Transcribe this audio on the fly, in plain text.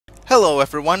Hello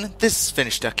everyone, this is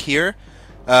FinnishDuck here,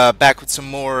 back with some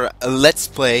more Let's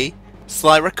Play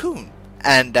Sly Raccoon.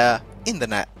 And in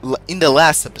the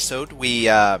last episode, we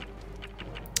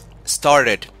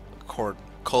started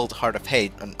Cold Heart of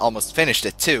Hate and almost finished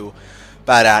it too.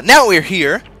 But now we're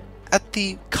here at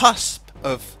the cusp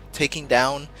of taking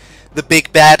down the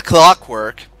big bad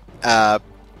Clockwork. But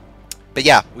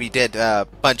yeah, we did a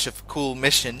bunch of cool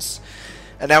missions,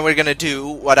 and now we're gonna do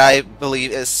what I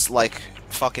believe is like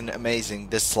fucking amazing.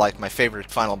 This is like my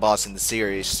favorite final boss in the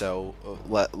series, so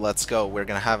let's go. We're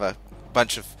gonna have a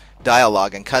bunch of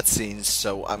dialogue and cutscenes,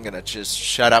 so I'm gonna just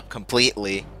shut up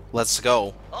completely. Let's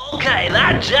go. Okay,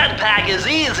 that jetpack is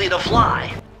easy to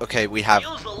fly. Okay, we have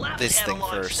this thing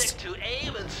first.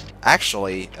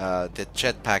 Actually, the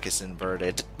jetpack is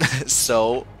inverted,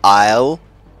 so I'll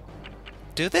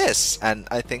do this, and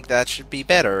I think that should be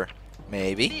better.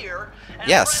 Maybe. Here,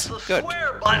 yes, press the good.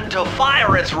 Square button to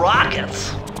fire its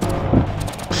rockets.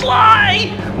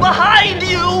 Sly, behind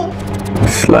you!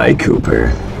 Sly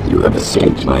Cooper, you have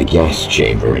escaped my gas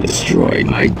chamber and destroyed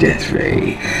my death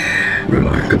ray.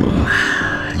 Remarkable.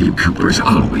 You Coopers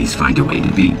always find a way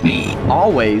to beat me.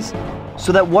 Always?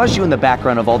 So that was you in the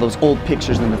background of all those old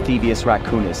pictures in the Thievius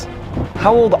Raccoonus.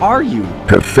 How old are you?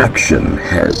 Perfection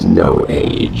has no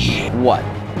age. What?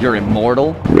 You're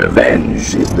immortal?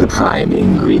 Revenge is the prime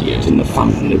ingredient in the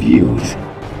fountain of youth.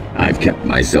 I've kept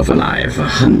myself alive for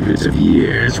hundreds of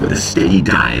years with a steady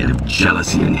diet of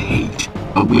jealousy and hate,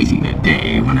 awaiting a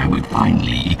day when I would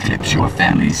finally eclipse your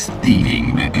family's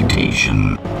thieving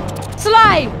reputation.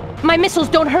 Sly! My missiles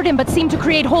don't hurt him but seem to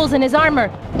create holes in his armor.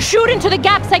 Shoot into the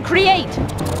gaps I create!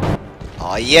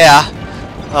 Oh yeah!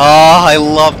 Oh, I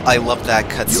love that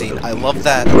cutscene. I love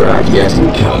that. Broadcast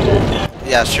encountered.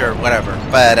 Yeah, sure, whatever.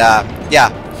 But yeah,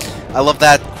 I love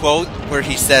that quote where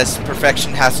he says,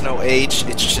 "Perfection has no age."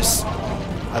 It's just,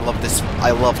 I love this.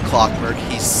 I love Clockwork.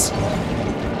 He's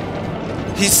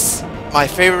my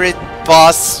favorite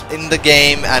boss in the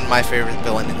game and my favorite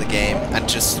villain in the game, and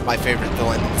just my favorite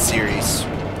villain in the series.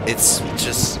 It's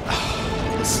just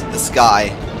this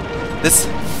guy, this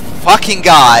fucking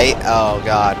guy. Oh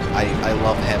god, I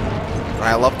love him. And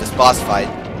I love this boss fight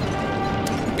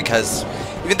because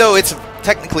even though it's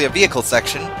technically a vehicle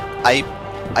section,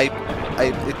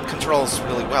 it controls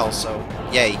really well, so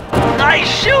yay. Nice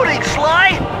shooting,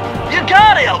 Sly! You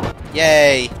got him!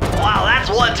 Yay! Wow, that's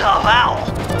one tough owl.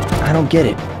 I don't get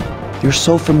it. You're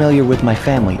so familiar with my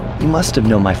family. You must have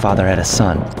known my father had a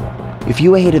son. If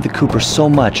you hated the Coopers so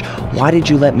much, why did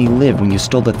you let me live when you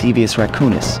stole the Thievius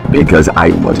Raccoonus? Because I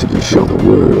wanted to show the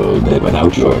world that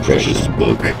without your precious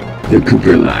book, the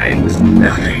Cooper line was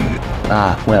nothing.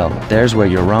 Ah, well, there's where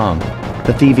you're wrong.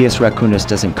 The Thievius Raccoonus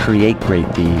doesn't create great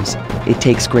thieves. It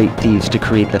takes great thieves to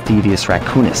create the Thievius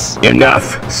Raccoonus.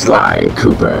 Enough, Sly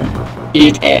Cooper.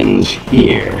 It ends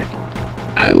here.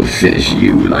 I will finish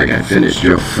you like I finished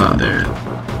your father.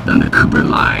 Then the Cooper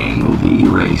line will be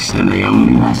erased and the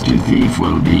only master thief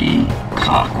will be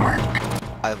Clockwork.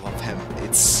 I love him.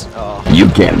 It's You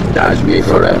can't dodge me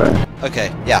forever.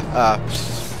 okay, yeah.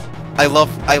 I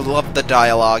love the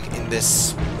dialogue in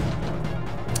this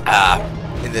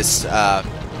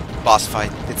boss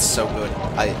fight. It's so good.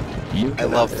 I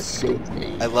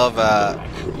love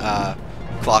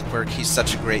Clockwork. He's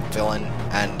such a great villain,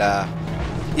 and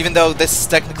even though this is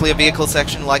technically a vehicle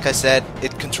section, like I said,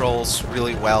 it controls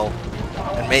really well.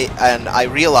 And I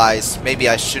realize maybe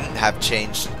I shouldn't have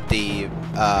changed the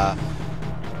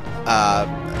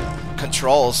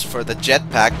controls for the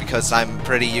jetpack because I'm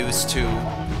pretty used to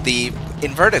the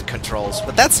inverted controls,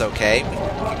 but that's okay. We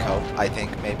can cope, I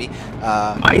think, maybe.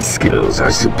 My skills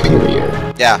are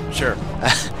superior. Yeah, sure.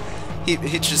 he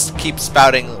just keeps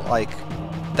spouting like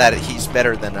that he's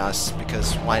better than us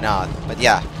because why not? But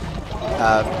yeah,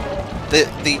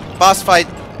 the boss fight.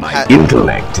 My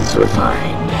intellect is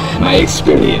refined. My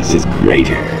experience is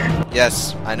greater.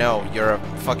 Yes, I know. You're a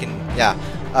fucking yeah.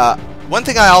 One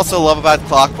thing I also love about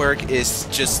Clockwork is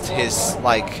just his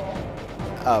like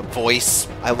voice.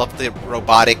 I love the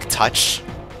robotic touch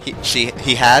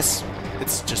he has.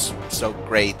 It's just so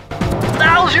great.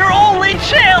 Now's your only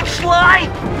chance, Sly!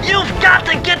 You've got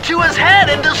to get to his head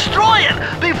and destroy it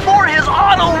before his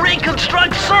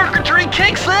auto-reconstruct circuitry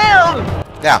kicks in!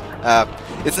 Yeah,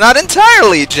 it's not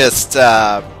entirely just,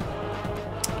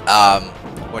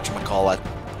 whatchamacallit,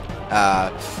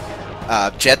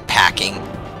 jetpacking,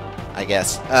 I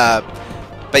guess.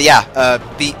 But yeah,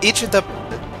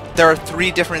 there are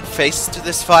 3 different faces to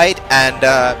this fight, and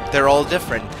they're all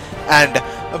different. And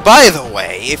by the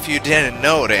way, if you didn't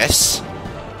notice,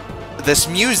 this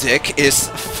music is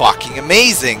fucking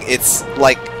amazing. It's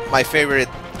like my favorite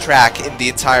track in the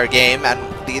entire game, and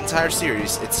the entire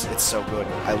series. It's so good.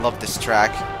 I love this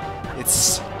track.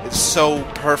 It's so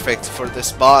perfect for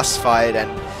this boss fight, and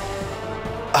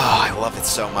oh, I love it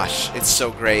so much. It's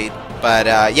so great. But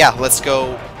yeah, let's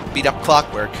go beat up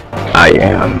Clockwork. I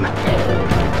am.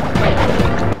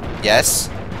 Yes,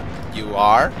 you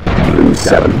are. Blue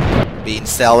 7. Bean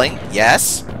selling.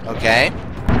 Yes. Okay.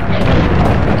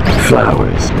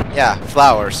 Flowers. Yeah,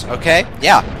 flowers. Okay.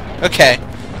 Yeah. Okay.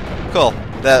 Cool.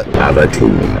 Lava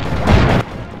team.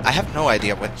 I have no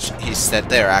idea what he said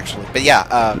there, actually. But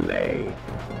yeah, Lay.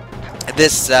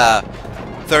 this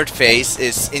third phase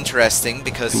is interesting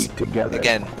because, Feet together.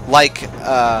 again, like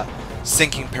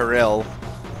Sinking Peril,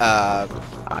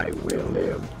 I will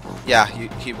live. yeah,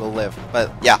 he will live.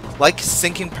 But yeah, like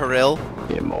Sinking Peril,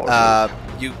 Immortal.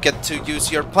 you get to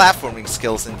use your platforming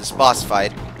skills in this boss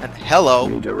fight. And hello,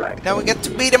 Redirect. now we get to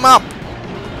beat him up.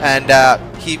 And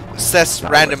he says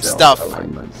random stuff,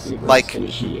 like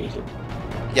Initiated.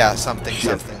 yeah, something.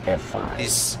 F5.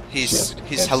 He's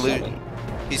F7.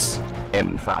 he's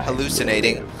M5.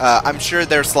 hallucinating. I'm sure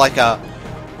there's like a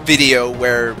video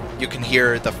where you can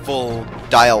hear the full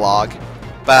dialogue.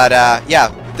 But yeah,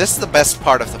 this is the best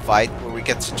part of the fight, where we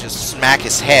get to just smack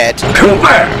his head. Come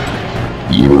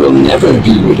back! You will never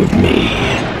be rid of me.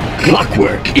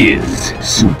 Clockwork is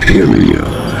superior.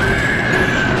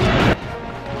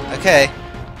 Okay,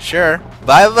 sure.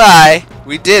 Bye-bye.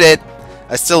 We did it.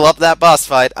 I still love that boss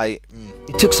fight.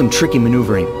 It took some tricky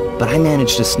maneuvering, but I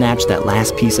managed to snatch that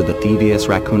last piece of the Thievius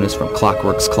Raccoonus from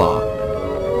Clockwork's claw.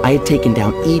 I had taken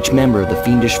down each member of the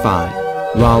Fiendish Five: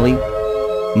 Raleigh,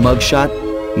 Mugshot,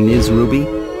 Ms. Ruby,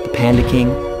 the Panda King,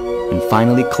 and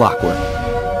finally Clockwork.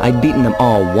 I'd beaten them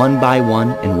all one by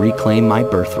one and reclaimed my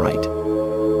birthright.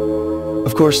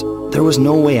 Of course, there was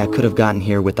no way I could have gotten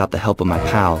here without the help of my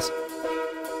pals.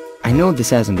 I know this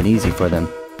hasn't been easy for them,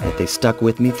 yet they stuck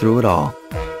with me through it all.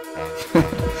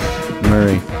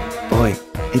 Murray, boy,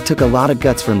 it took a lot of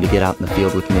guts for him to get out in the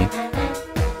field with me.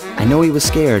 I know he was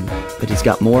scared, but he's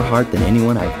got more heart than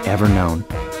anyone I've ever known.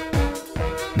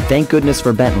 And thank goodness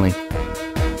for Bentley.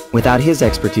 Without his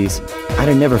expertise, I'd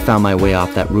have never found my way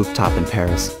off that rooftop in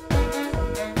Paris.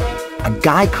 A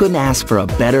guy couldn't ask for a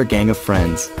better gang of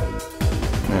friends.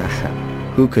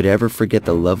 Who could ever forget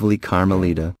the lovely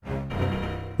Carmelita?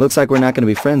 Looks like we're not going to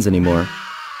be friends anymore.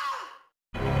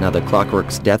 Now that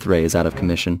Clockwork's death ray is out of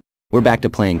commission, we're back to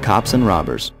playing cops and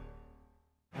robbers.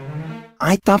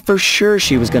 I thought for sure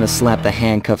she was going to slap the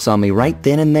handcuffs on me right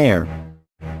then and there.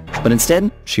 But instead,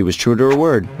 she was true to her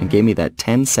word and gave me that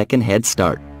 10-second head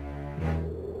start.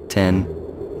 10,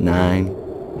 9,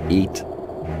 8,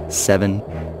 7,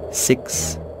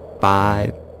 6,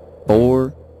 5,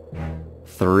 4,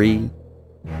 3,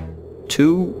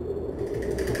 2...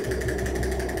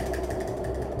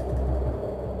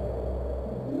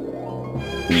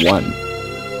 One.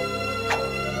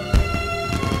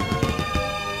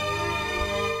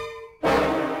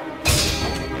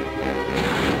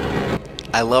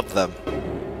 I love them.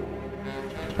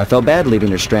 I felt bad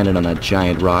leaving her stranded on that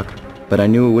giant rock, but I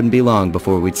knew it wouldn't be long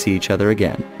before we'd see each other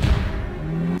again.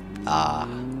 Ah.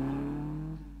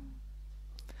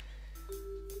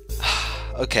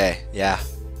 Okay, yeah,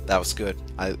 that was good.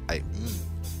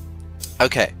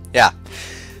 Okay, yeah.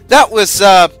 That was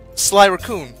Sly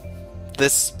Raccoon.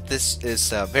 This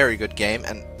is a very good game,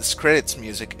 and this credits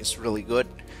music is really good.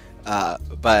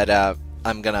 But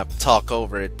I'm gonna talk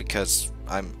over it because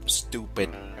I'm stupid.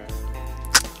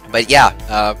 But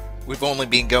yeah, we've only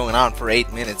been going on for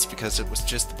 8 minutes because it was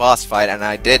just the boss fight, and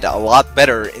I did a lot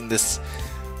better in this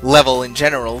level in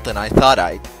general than I thought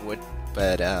I would.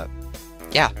 But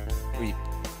yeah,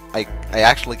 I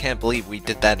actually can't believe we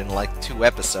did that in like 2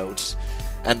 episodes,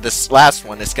 and this last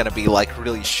one is gonna be like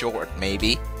really short,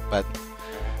 maybe. But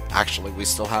actually, we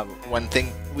still have one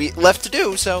thing left to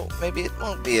do, so maybe it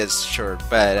won't be as short.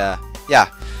 But yeah,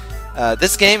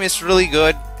 this game is really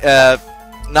good.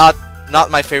 Not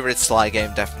my favorite Sly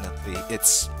game, definitely.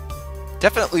 It's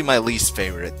definitely my least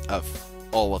favorite of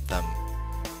all of them.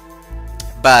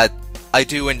 But I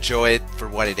do enjoy it for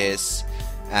what it is,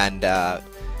 and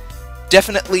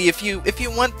definitely if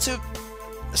you want to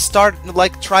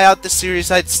try out the series,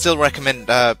 I'd still recommend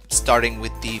starting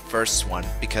with the first one,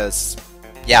 because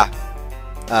yeah,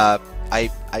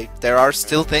 there are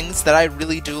still things that I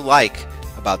really do like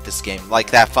about this game,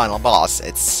 like that final boss.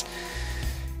 It's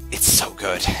so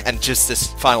good, and just this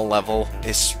final level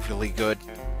is really good.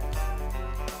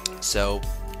 So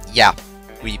yeah,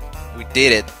 we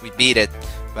did it, we beat it,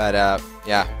 but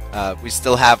yeah, we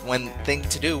still have one thing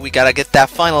to do. We gotta get that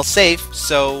final save,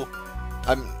 so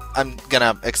I'm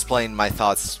gonna explain my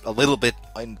thoughts a little bit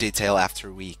in detail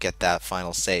after we get that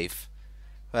final save.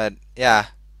 But yeah,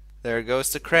 there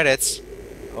goes the credits.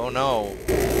 Oh no.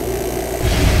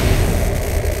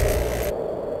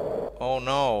 Oh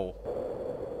no.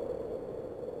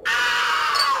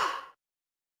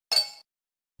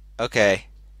 Okay.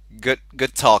 Good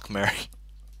talk, Mary.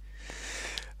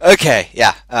 Okay,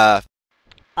 yeah,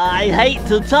 I hate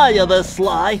to tell you this,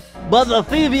 Sly, but the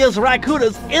Phoebius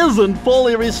Raccoonus isn't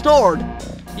fully restored.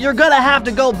 You're gonna have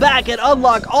to go back and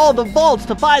unlock all the vaults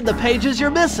to find the pages you're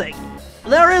missing.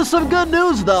 There is some good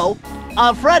news, though.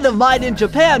 A friend of mine in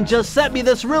Japan just sent me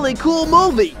this really cool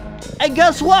movie. And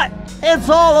guess what? It's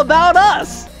all about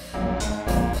us!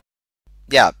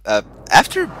 yeah,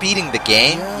 after beating the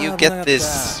game, you get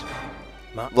this,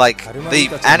 like,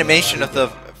 the animation of the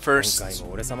first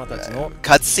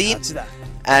cutscene,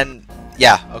 and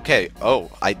yeah, okay,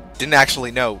 oh, I didn't actually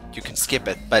know you can skip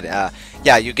it, but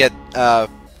yeah, you get an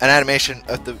animation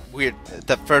of the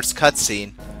first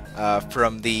cutscene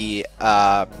from the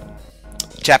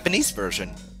Japanese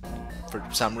version, for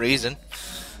some reason.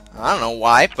 I don't know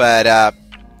why, but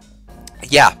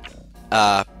yeah,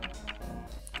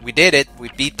 we did it, we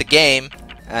beat the game,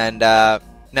 and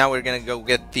now we're gonna go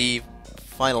get the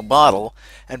final bottle,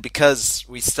 and because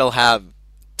we still have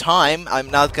time,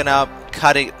 I'm not gonna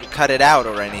cut it out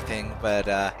or anything, but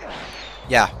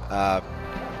yeah,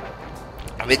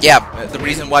 but yeah, the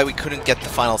reason why we couldn't get the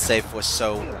final save was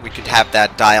so we could have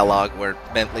that dialogue where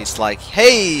Bentley's like,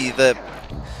 hey, the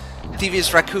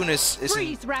Phoebius Raccoon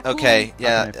isn't okay.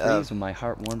 Yeah, when my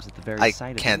heart warms at the very I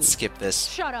sight of can't you. skip this.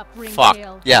 Shut up, Fuck.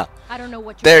 Ringtail. Yeah. I don't know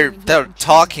what you're doing They're here.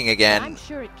 talking I'm again.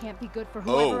 sure it can't be good for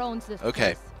whoever Oh. owns this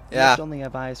Okay. place. You Yeah. must only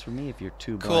have eyes for me if you're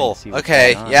too blind Cool. to see what's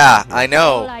Okay. going on Yeah, out here. I All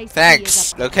know. I see Thanks.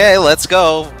 is a- Okay, let's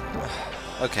go.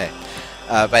 Okay.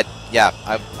 But yeah,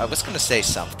 I was gonna say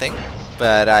something,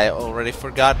 but I already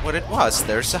forgot what it was.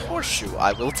 There's a horseshoe.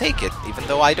 I will take it, even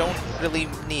though I don't really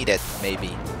need it.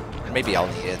 Maybe. Or maybe I'll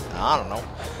need it. I don't know.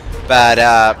 But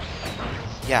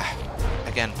yeah.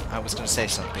 Again, I was gonna say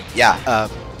something. Yeah.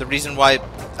 The reason why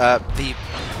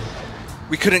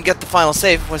we couldn't get the final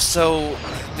save was so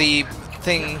the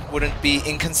thing wouldn't be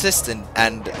inconsistent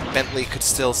and Bentley could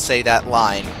still say that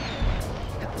line.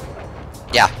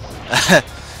 Yeah.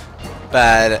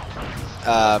 But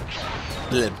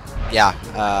yeah,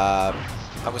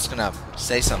 I was gonna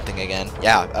say something again.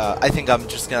 Yeah, I think I'm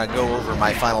just gonna go over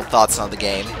my final thoughts on the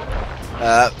game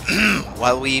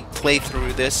while we play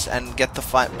through this and get the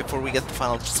before we get the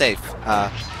final save.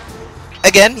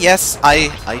 Again, yes, I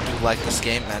do like this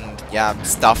game, and yeah,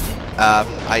 stuff.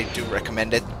 I do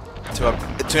recommend it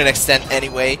to an extent.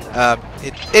 Anyway,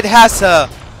 it has a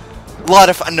lot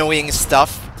of annoying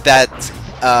stuff that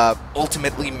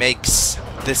ultimately makes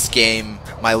this game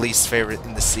my least favorite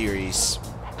in the series.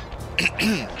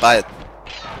 But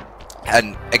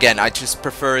and again, I just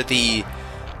prefer the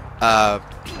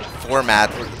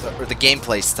format or the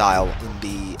gameplay style in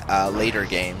the later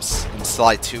games in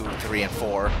Sly 2, 3, and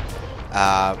 4.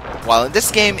 While in this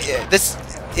game,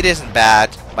 it isn't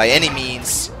bad by any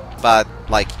means, but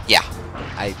like, yeah,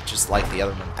 I just like the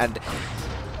other one. And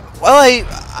well,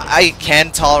 I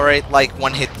can tolerate like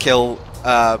one-hit kill,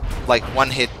 like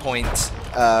one-hit point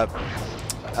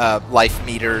life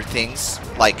meter things.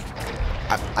 Like,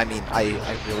 I mean, I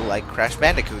really like Crash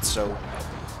Bandicoot, so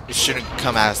it shouldn't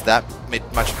come as that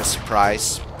much of a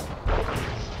surprise.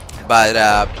 But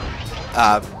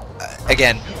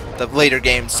again, the later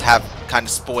games have kind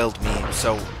of spoiled me,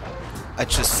 so I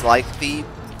just like the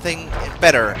thing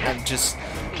better. And just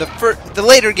the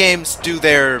later games do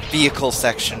their vehicle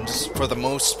sections, for the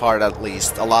most part at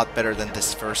least, a lot better than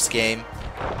this first game,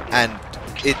 and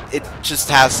it just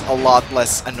has a lot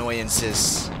less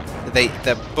annoyances.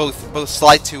 Both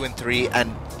Sly 2 and 3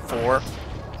 and 4, or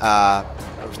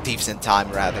Thieves in Time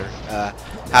rather,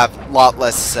 have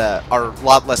are a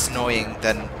lot less annoying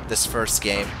than this first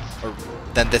game, or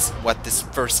than what this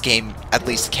first game at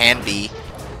least can be.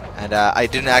 And I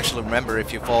didn't actually remember,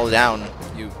 if you fall down,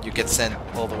 you get sent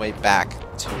all the way back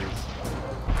to,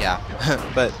 yeah.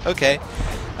 But okay,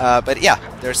 but yeah,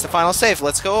 there's the final save.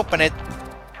 Let's go open it.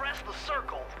 Press the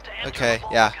circle to enter Okay, the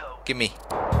vault yeah, code. gimme.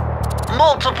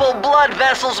 Multiple blood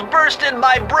vessels burst in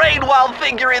my brain while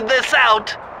figuring this out.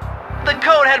 The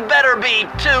code had better be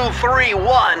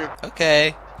 231.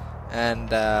 Okay, and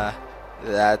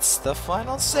that's the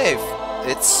final save.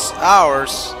 It's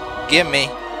ours. Gimme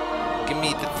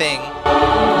the thing.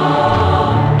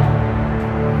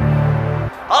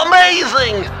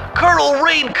 Amazing! Colonel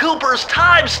Reed Cooper's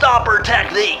time stopper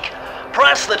technique.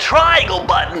 Press the triangle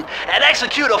button and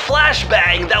execute a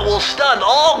flashbang that will stun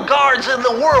all guards in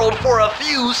the world for a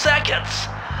few seconds.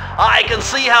 I can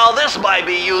see how this might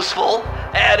be useful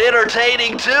and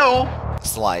entertaining too.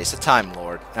 Sly is a Time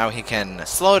Lord. Now he can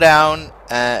slow down,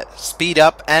 speed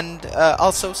up, and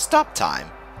also stop time.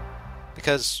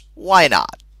 Because why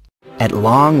not? At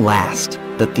long last,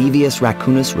 the Thievius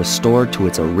Raccoonus restored to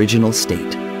its original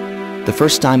state. The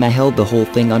first time I held the whole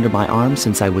thing under my arm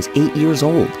since I was 8 years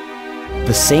old.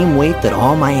 The same weight that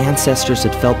all my ancestors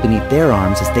had felt beneath their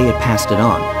arms as they had passed it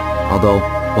on. Although,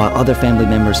 while other family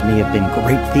members may have been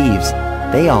great thieves,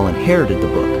 they all inherited the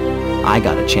book. I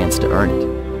got a chance to earn it.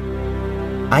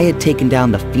 I had taken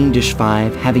down the Fiendish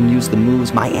Five, having used the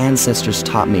moves my ancestors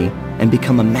taught me, and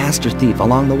become a master thief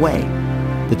along the way.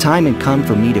 The time had come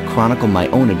for me to chronicle my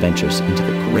own adventures into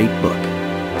the great book.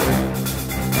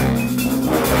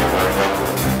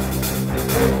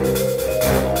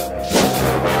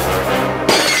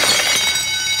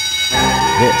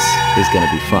 This is gonna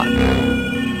be fun.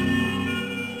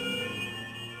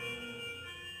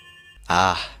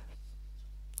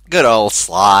 Good old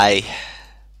Sly.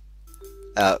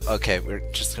 Okay, we're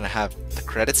just gonna have the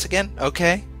credits again?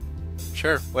 Okay.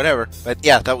 Sure, whatever. But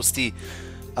yeah, that was the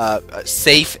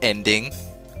safe ending,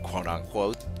 quote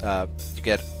unquote. You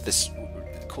get this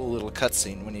cool little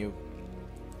cutscene when you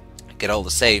get all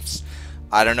the saves.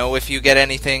 I don't know if you get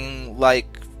anything like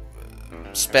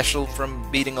special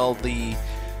from beating all the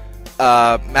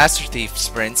Master Thief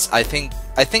sprints. I think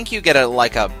you get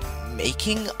a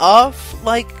making of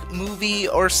movie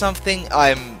or something.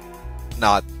 I'm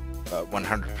not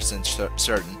 100%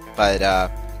 certain, but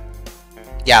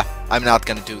yeah, I'm not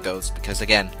gonna do those because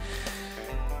again,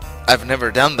 I've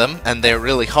never done them and they're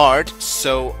really hard,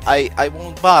 so I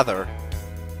won't bother.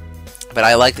 But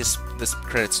I like this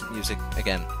credits music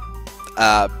again.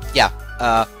 Yeah.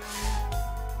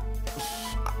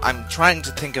 I'm trying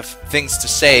to think of things to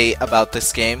say about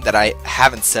this game that I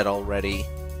haven't said already,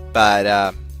 but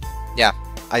yeah,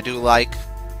 I do like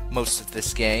most of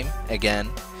this game again,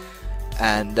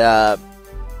 and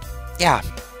yeah,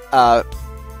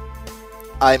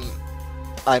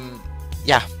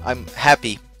 I'm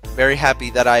happy, very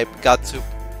happy that I got to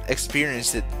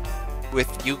experience it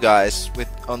with you guys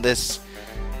on this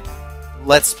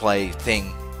Let's Play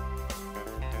thing.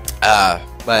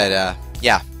 But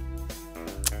yeah,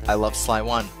 I love Sly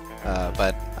 1,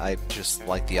 but I just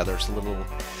like the others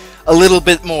a little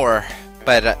bit more.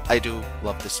 But I do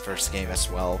love this first game as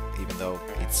well, even though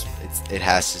it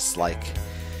has its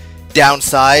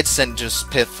downsides and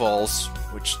just pitfalls,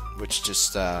 which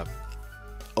just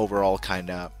overall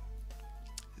kind of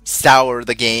sour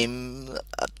the game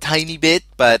a tiny bit,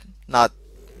 but not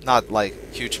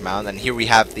huge amount. And here we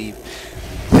have the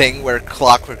thing where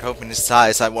Clockwork opened his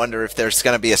eyes. I wonder if there's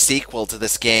gonna be a sequel to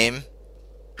this game.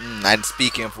 And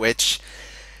speaking of which,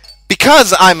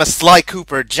 because I'm a Sly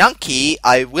Cooper junkie,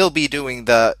 I will be doing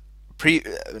the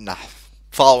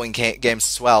following games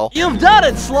as well. You've done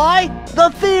it, Sly! The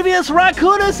Thievius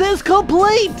Raccoonus is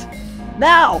complete!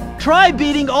 Now, try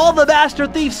beating all the Master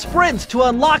Thief sprints to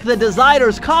unlock the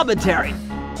designer's commentary.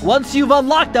 Once you've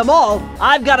unlocked them all,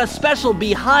 I've got a special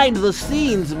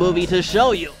behind-the-scenes movie to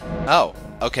show you. Oh,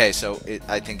 okay, so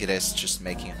I think it is just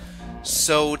making...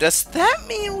 So, does that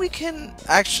mean we can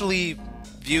actually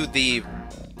view the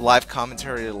live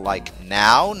commentary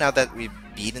now that we've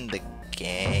beaten the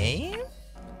game?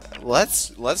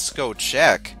 Let's go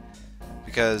check.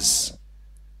 Because...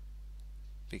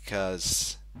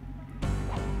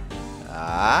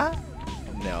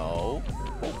 no.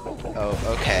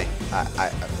 Oh, okay.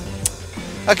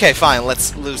 Okay, fine,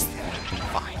 let's lose...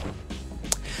 Fine.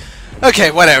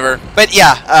 Okay, whatever. But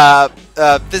yeah,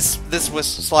 this was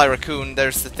Sly Raccoon,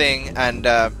 there's the thing, and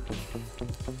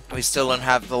we still don't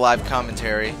have the live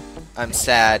commentary. I'm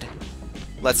sad.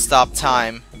 Let's stop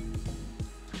time.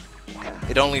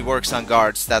 It only works on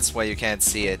guards, that's why you can't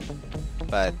see it.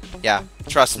 But yeah,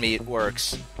 trust me, it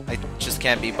works. I just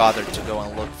can't be bothered to go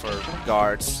and look for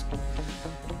guards.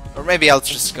 Or maybe I'll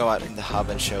just go out in the hub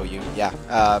and show you. Yeah,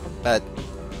 but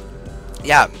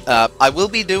yeah, I will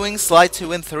be doing Sly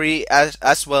 2 and 3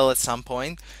 as well at some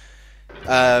point.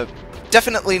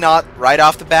 Definitely not right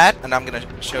off the bat, and I'm gonna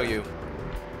show you.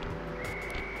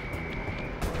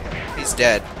 He's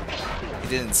dead. He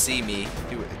didn't see me.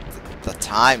 The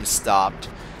time stopped.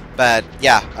 But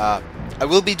yeah, I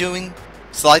will be doing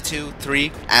Sly 2,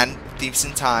 3, and Thieves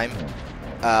in Time,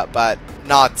 but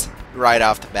not right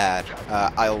off the bat.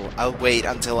 I'll wait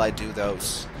until I do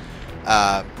those.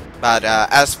 But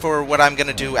as for what I'm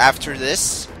gonna do after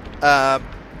this,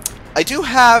 I do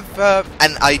have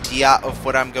an idea of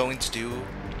what I'm going to do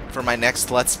for my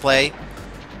next Let's Play.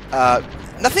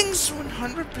 Nothing's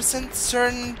 100%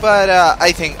 certain, but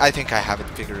I think I have it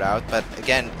figured out. But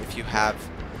again, if you have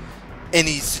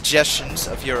any suggestions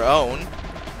of your own,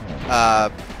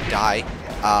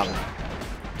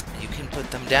 you can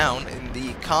put them down in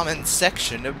the comment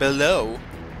section below.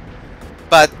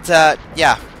 But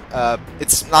yeah,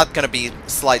 it's not gonna be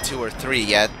Sly 2 or 3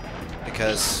 yet,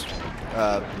 because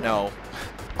no,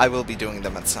 I will be doing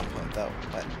them at some point though,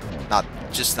 but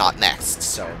not next.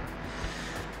 So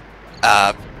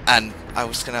and I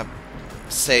was gonna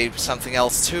say something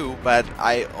else too, but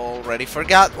I already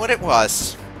forgot what it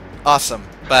was. Awesome.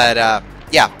 But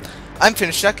yeah, I'm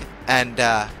FinnishDuck, and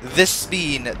this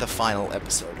being the final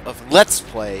episode of Let's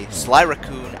Play Sly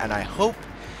Raccoon, and I hope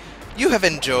you have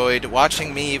enjoyed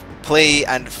watching me play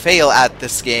and fail at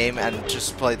this game, and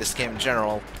just play this game in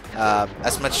general,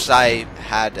 as much as I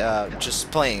had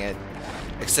just playing it,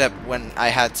 except when I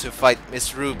had to fight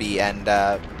Miss Ruby and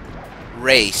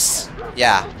race,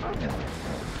 yeah,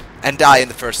 and die in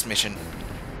the first mission.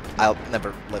 I'll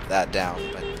never live that down,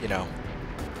 but you know.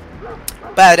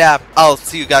 But I'll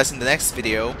see you guys in the next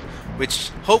video, which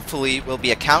hopefully will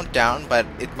be a countdown, but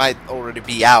it might already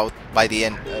be out by the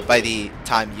end, by the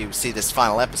time you see this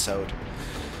final episode.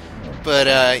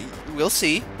 But we'll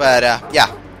see. But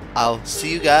yeah, I'll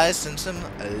see you guys in some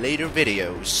later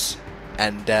videos,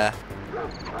 and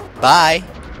bye.